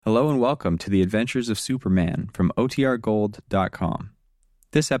Hello and welcome to the Adventures of Superman from OTRGold.com.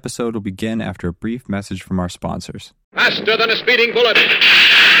 This episode will begin after a brief message from our sponsors. Faster than a speeding bullet.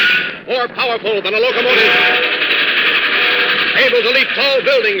 More powerful than a locomotive. Able to leap tall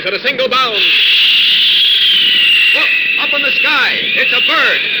buildings at a single bound. Look, up in the sky. It's a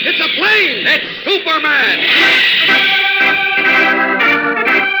bird. It's a plane. It's Superman.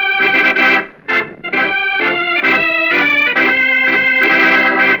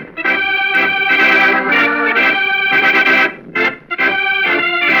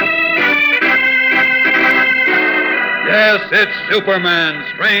 Yes, it's Superman,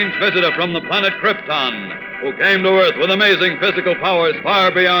 strange visitor from the planet Krypton, who came to Earth with amazing physical powers far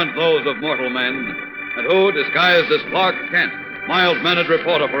beyond those of mortal men, and who, disguised as Clark Kent, mild-mannered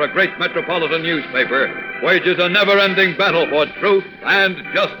reporter for a great metropolitan newspaper, wages a never-ending battle for truth and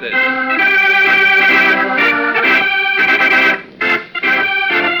justice.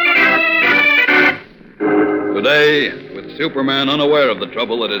 Today, with Superman unaware of the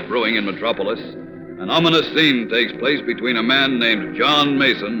trouble that is brewing in Metropolis, an ominous scene takes place between a man named John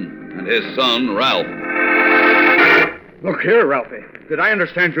Mason and his son, Ralph. Look here, Ralphie. Did I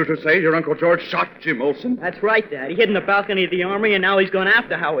understand you to say your Uncle George shot Jim Olsen? That's right, Dad. He hid in the balcony of the armory, and now he's going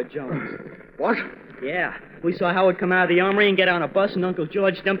after Howard Jones. What? Yeah. We saw Howard come out of the armory and get on a bus, and Uncle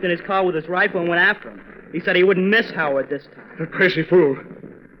George jumped in his car with his rifle and went after him. He said he wouldn't miss Howard this time. The crazy fool.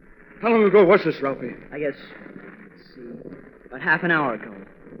 How long ago was this, Ralphie? I guess, let's see, about half an hour ago.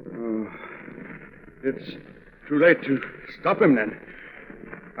 Oh, it's too late to stop him, then.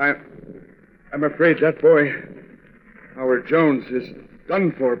 I'm afraid that boy, Howard Jones, is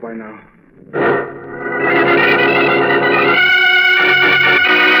done for by now.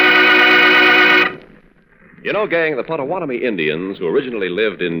 You know, gang, the Potawatomi Indians, who originally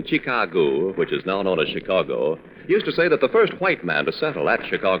lived in Chicago, which is now known as Chicago, used to say that the first white man to settle at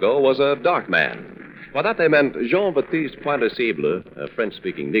Chicago was a dark man. By that they meant Jean-Baptiste Pointe-Cible, a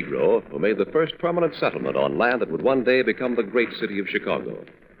French-speaking Negro, who made the first permanent settlement on land that would one day become the great city of Chicago.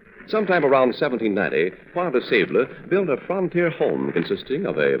 Sometime around 1790, Pointe-Cible built a frontier home consisting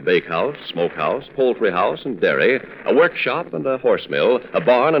of a bakehouse, smokehouse, poultry house, and dairy, a workshop and a horse mill, a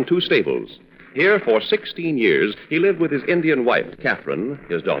barn, and 2 stables. Here, for 16 years, he lived with his Indian wife, Catherine,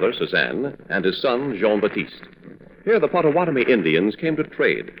 his daughter, Suzanne, and his son, Jean-Baptiste. Here, the Potawatomi Indians came to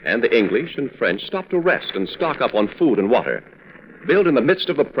trade, and the English and French stopped to rest and stock up on food and water. Built in the midst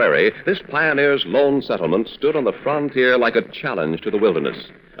of the prairie, this pioneer's lone settlement stood on the frontier like a challenge to the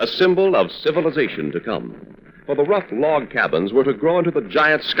wilderness, a symbol of civilization to come. For the rough log cabins were to grow into the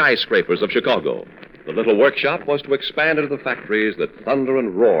giant skyscrapers of Chicago. The little workshop was to expand into the factories that thunder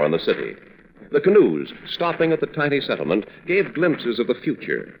and roar in the city. The canoes, stopping at the tiny settlement, gave glimpses of the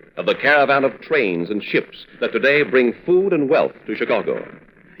future, of the caravan of trains and ships that today bring food and wealth to Chicago.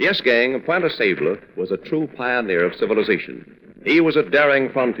 Yes, gang, Pointe-Cible was a true pioneer of civilization. He was a daring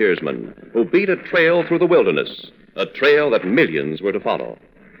frontiersman who beat a trail through the wilderness, a trail that millions were to follow.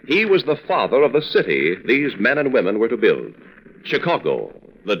 He was the father of the city these men and women were to build. Chicago,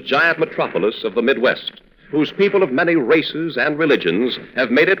 the giant metropolis of the Midwest, whose people of many races and religions have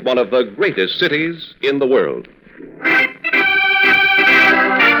made it one of the greatest cities in the world.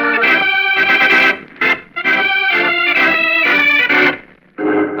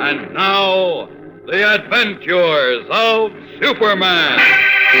 And now, the adventures of Superman.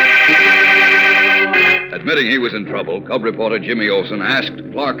 Admitting he was in trouble, Cub reporter Jimmy Olsen asked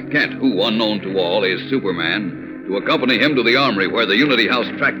Clark Kent, who, unknown to all, is Superman, to accompany him to the armory where the Unity House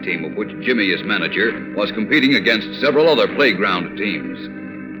track team, of which Jimmy is manager, was competing against several other playground teams.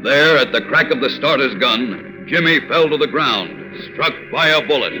 There, at the crack of the starter's gun, Jimmy fell to the ground, struck by a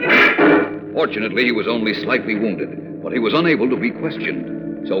bullet. Fortunately, he was only slightly wounded, but he was unable to be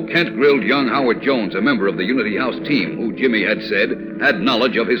questioned. So Kent grilled young Howard Jones, a member of the Unity House team, who Jimmy had said had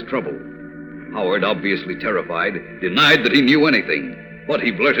knowledge of his trouble. Howard, obviously terrified, denied that he knew anything, but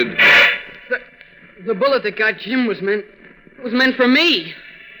he blurted, The bullet that got Jim was meant for me.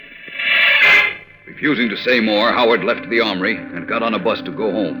 Refusing to say more, Howard left the armory and got on a bus to go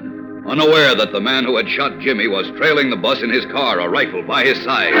home, unaware that the man who had shot Jimmy was trailing the bus in his car, a rifle by his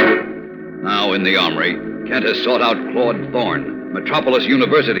side. Now, in the armory, Kent has sought out Claude Thorne, Metropolis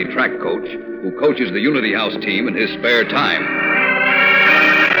University track coach, who coaches the Unity House team in his spare time.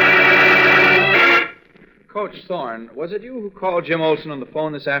 Coach Thorne, was it you who called Jim Olsen on the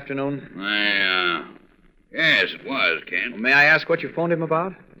phone this afternoon? Yes, it was, Kent. Well, may I ask what you phoned him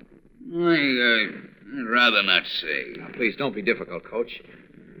about? I'd rather not say. Now, please, don't be difficult, Coach.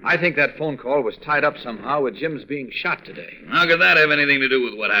 I think that phone call was tied up somehow with Jim's being shot today. How could that have anything to do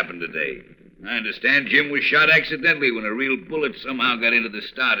with what happened today? I understand Jim was shot accidentally when a real bullet somehow got into the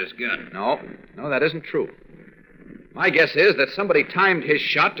starter's gun. No, that isn't true. My guess is that somebody timed his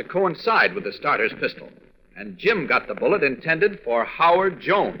shot to coincide with the starter's pistol. And Jim got the bullet intended for Howard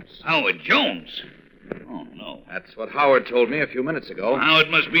Jones. Howard Jones? Oh, no. That's what Howard told me a few minutes ago. Howard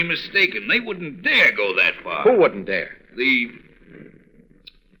must be mistaken. They wouldn't dare go that far. Who wouldn't dare?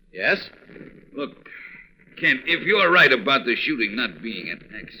 Yes? Look, Kent, if you're right about the shooting not being an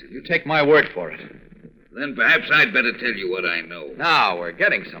accident... You take my word for it. Then perhaps I'd better tell you what I know. Now, we're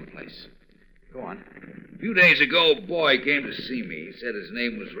getting someplace. Go on. A few days ago, a boy came to see me. He said his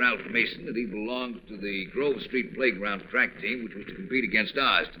name was Ralph Mason, that he belonged to the Grove Street Playground track team, which was to compete against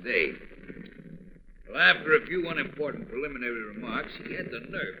ours today. Well, after a few unimportant preliminary remarks, he had the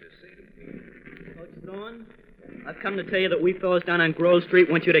nerve to say to me... Coach Thorne, I've come to tell you that we fellows down on Grove Street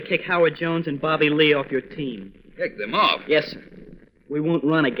want you to kick Howard Jones and Bobby Lee off your team. Kick them off? Yes, sir. We won't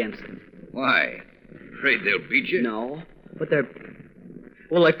run against them. Why? Afraid they'll beat you? No, but they're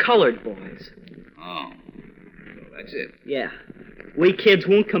colored boys. Oh. So that's it. Yeah. We kids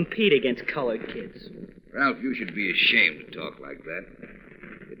won't compete against colored kids. Ralph, you should be ashamed to talk like that.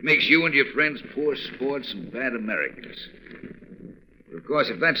 It makes you and your friends poor sports and bad Americans. But of course,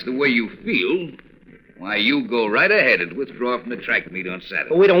 if that's the way you feel, why, you go right ahead and withdraw from the track meet on Saturday.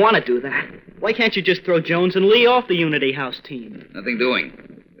 But we don't want to do that. Why can't you just throw Jones and Lee off the Unity House team? Nothing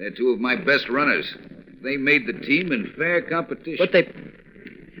doing. They're two of my best runners. They made the team in fair competition. But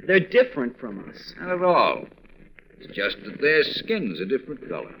they're different from us. Not at all. It's just that their skin's a different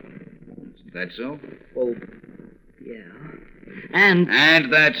color. Isn't that so? Well, yeah.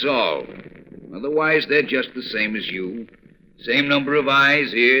 And that's all. Otherwise, they're just the same as you. Same number of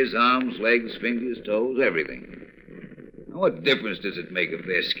eyes, ears, arms, legs, fingers, toes, everything. Now, what difference does it make if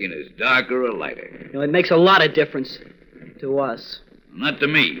their skin is darker or lighter? It makes a lot of difference to us. Not to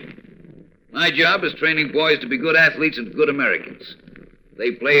me. My job is training boys to be good athletes and good Americans.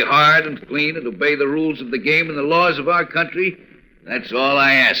 They play hard and clean and obey the rules of the game and the laws of our country. That's all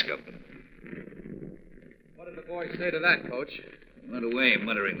I ask of them. What did the boy say to that, Coach? He went away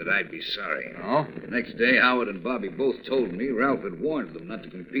muttering that I'd be sorry. Oh? The next day, Howard and Bobby both told me Ralph had warned them not to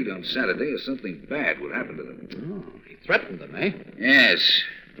compete on Saturday or something bad would happen to them. Oh, he threatened them, eh? Yes.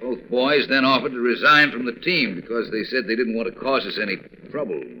 Both boys then offered to resign from the team because they said they didn't want to cause us any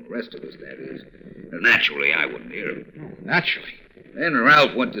trouble. The rest of us, that is. Naturally, I wouldn't hear them. Oh, naturally. Then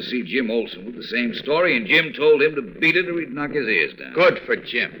Ralph went to see Jim Olson with the same story, and Jim told him to beat it or he'd knock his ears down. Good for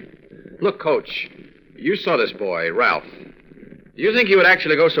Jim. Look, Coach, you saw this boy, Ralph. Do you think he would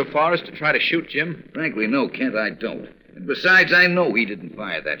actually go so far as to try to shoot Jim? Frankly, no, Kent, I don't. And besides, I know he didn't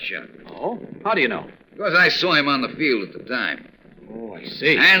fire that shot. Oh? How do you know? Because I saw him on the field at the time. Oh, I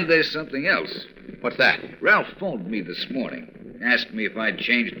see. And there's something else. What's that? Ralph phoned me this morning. Asked me if I'd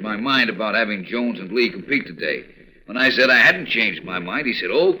changed my mind about having Jones and Lee compete today. When I said I hadn't changed my mind, he said,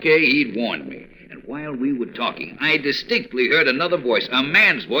 okay, he'd warned me. And while we were talking, I distinctly heard another voice, a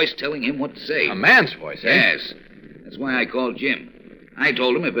man's voice, telling him what to say. A man's voice, eh? Yes. That's why I called Jim. I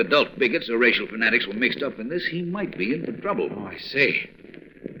told him if adult bigots or racial fanatics were mixed up in this, he might be in for trouble. Oh, I see.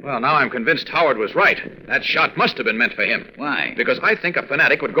 Well, now I'm convinced Howard was right. That shot must have been meant for him. Why? Because I think a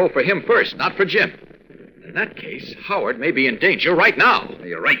fanatic would go for him first, not for Jim. In that case, Howard may be in danger right now.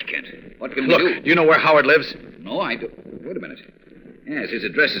 You're right, Kent. What can we do? Look, do you know where Howard lives? No, I don't. Wait a minute. Yes, his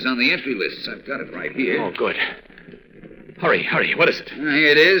address is on the entry list. I've got it right here. Oh, good. Hurry. What is it? Here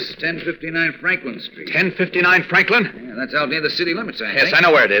it is, 1059 Franklin Street. 1059 Franklin? Yeah, that's out near the city limits, I think. Yes, I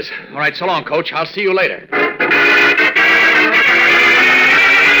know where it is. All right, so long, Coach. I'll see you later.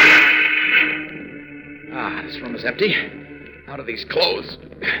 This room is empty. Out of these clothes.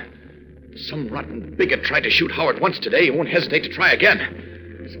 Some rotten bigot tried to shoot Howard once today. He won't hesitate to try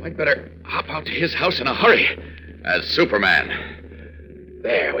again. So I'd better hop out to his house in a hurry. As Superman.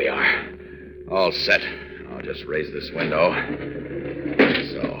 There we are. All set. I'll just raise this window.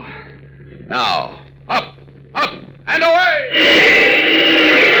 So. Now, up, and away!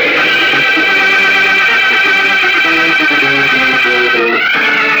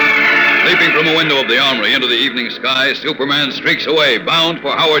 Leaping from a window of the armory into the evening sky, Superman streaks away, bound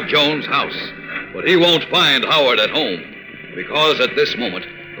for Howard Jones' house. But he won't find Howard at home, because at this moment,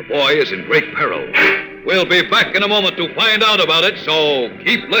 the boy is in great peril. We'll be back in a moment to find out about it, so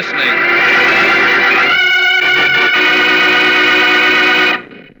keep listening.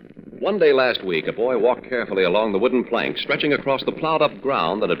 One day last week, a boy walked carefully along the wooden plank stretching across the plowed-up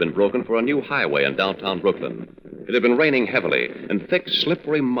ground that had been broken for a new highway in downtown Brooklyn. It had been raining heavily, and thick,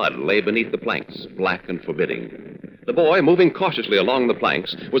 slippery mud lay beneath the planks, black and forbidding. The boy, moving cautiously along the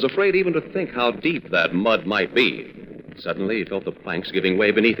planks, was afraid even to think how deep that mud might be. Suddenly, he felt the planks giving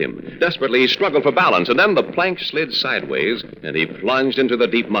way beneath him. Desperately, he struggled for balance, and then the plank slid sideways, and he plunged into the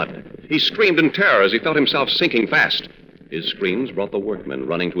deep mud. He screamed in terror as he felt himself sinking fast. His screams brought the workmen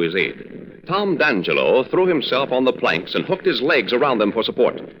running to his aid. Tom D'Angelo threw himself on the planks and hooked his legs around them for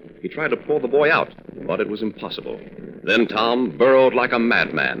support. He tried to pull the boy out, but it was impossible. Then Tom burrowed like a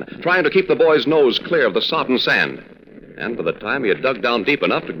madman, trying to keep the boy's nose clear of the sodden sand. And by the time he had dug down deep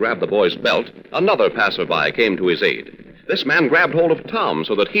enough to grab the boy's belt, another passerby came to his aid. This man grabbed hold of Tom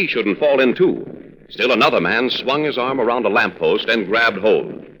so that he shouldn't fall in too. Still another man swung his arm around a lamppost and grabbed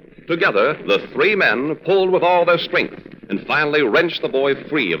hold. Together, the three men pulled with all their strength and finally wrenched the boy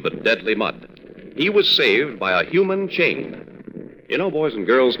free of the deadly mud. He was saved by a human chain. You know, boys and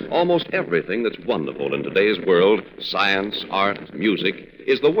girls, almost everything that's wonderful in today's world, science, art, music,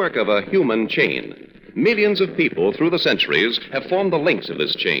 is the work of a human chain. Millions of people through the centuries have formed the links of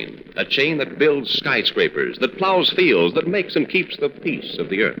this chain, a chain that builds skyscrapers, that plows fields, that makes and keeps the peace of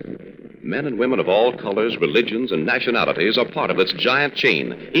the earth. Men and women of all colors, religions, and nationalities are part of this giant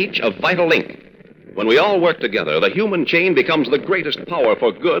chain, each a vital link. When we all work together, the human chain becomes the greatest power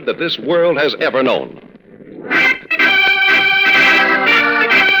for good that this world has ever known.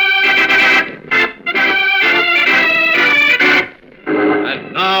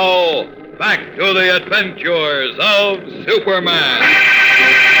 And now, back to the adventures of Superman.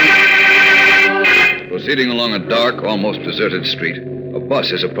 Proceeding along a dark, almost deserted street, a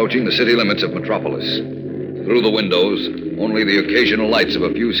bus is approaching the city limits of Metropolis. Through the windows, only the occasional lights of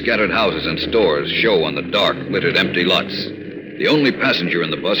a few scattered houses and stores show on the dark, littered, empty lots. The only passenger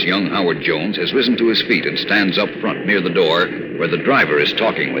in the bus, young Howard Jones, has risen to his feet and stands up front near the door where the driver is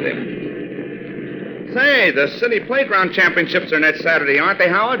talking with him. Say, the city playground championships are next Saturday, aren't they,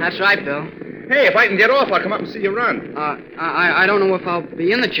 Howard? That's right, Bill. Hey, if I can get off, I'll come up and see you run. I don't know if I'll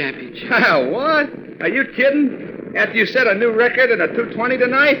be in the championship. What? Are you kidding? After you set a new record in a 220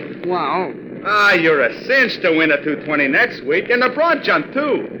 tonight? Well... You're a cinch to win a 220 next week, and the broad jump,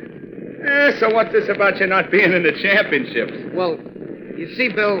 too. So what's this about you not being in the championships? Well, you see,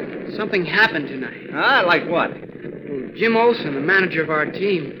 Bill, something happened tonight. Like what? Well, Jim Olsen, the manager of our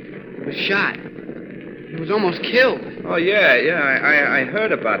team, was shot. He was almost killed. Oh, yeah, I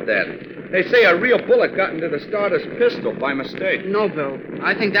heard about that. They say a real bullet got into the starter's pistol by mistake. No, Bill.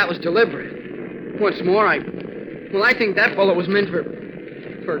 I think that was deliberate. What's more, I think that bullet was meant for...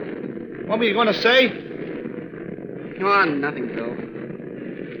 What were you going to say? Oh, nothing, Bill.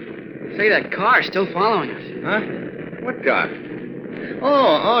 Say, that car's still following us. Huh? What car?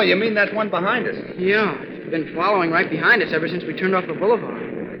 Oh, you mean that one behind us? Yeah, it's been following right behind us ever since we turned off the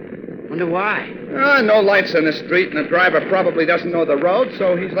boulevard. Wonder why. No lights on the street, and the driver probably doesn't know the road,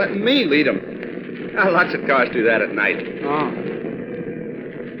 so he's letting me lead him. Lots of cars do that at night. Oh.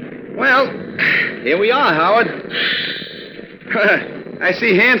 Well, here we are, Howard. I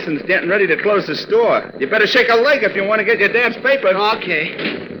see Hanson's getting ready to close the store. You better shake a leg if you want to get your dad's paper. Okay.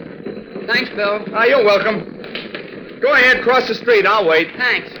 Thanks, Bill. You're welcome. Go ahead, cross the street. I'll wait.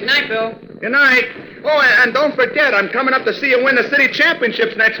 Thanks. Good night, Bill. Good night. Oh, and don't forget, I'm coming up to see you win the city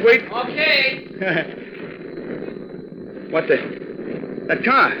championships next week. Okay. What the... That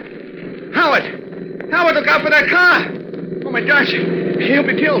car. Howard! Howard, look out for that car! Oh, my gosh. He'll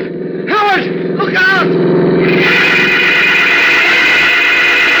be killed. Howard! Look out!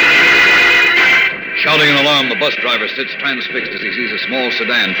 Shouting an alarm, the bus driver sits transfixed as he sees a small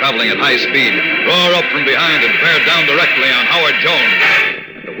sedan traveling at high speed roar up from behind and bear down directly on Howard Jones.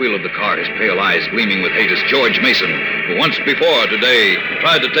 At the wheel of the car, his pale eyes gleaming with hate, is George Mason, who once before today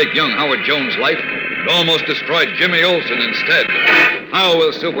tried to take young Howard Jones' life and almost destroyed Jimmy Olsen instead. How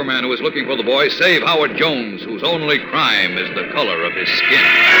will Superman, who is looking for the boy, save Howard Jones, whose only crime is the color of his skin?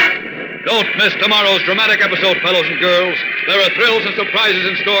 Don't miss tomorrow's dramatic episode, fellows and girls. There are thrills and surprises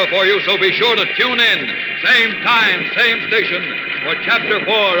in store for you, so be sure to tune in. Same time, same station, for Chapter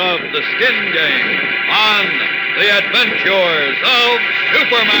 4 of The Skin Game on The Adventures of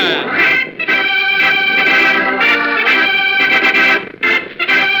Superman.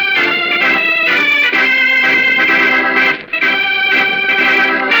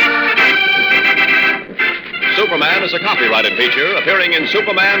 Superman is a copyrighted feature appearing in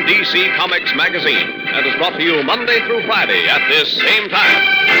Superman DC Comics magazine and is brought to you Monday through Friday at this same time.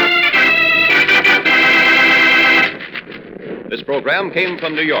 This program came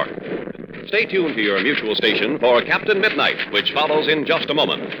from New York. Stay tuned to your mutual station for Captain Midnight, which follows in just a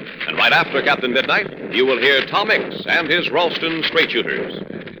moment. And right after Captain Midnight, you will hear Tom Mix and his Ralston Straight Shooters.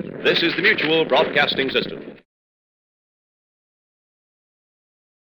 This is the Mutual Broadcasting System.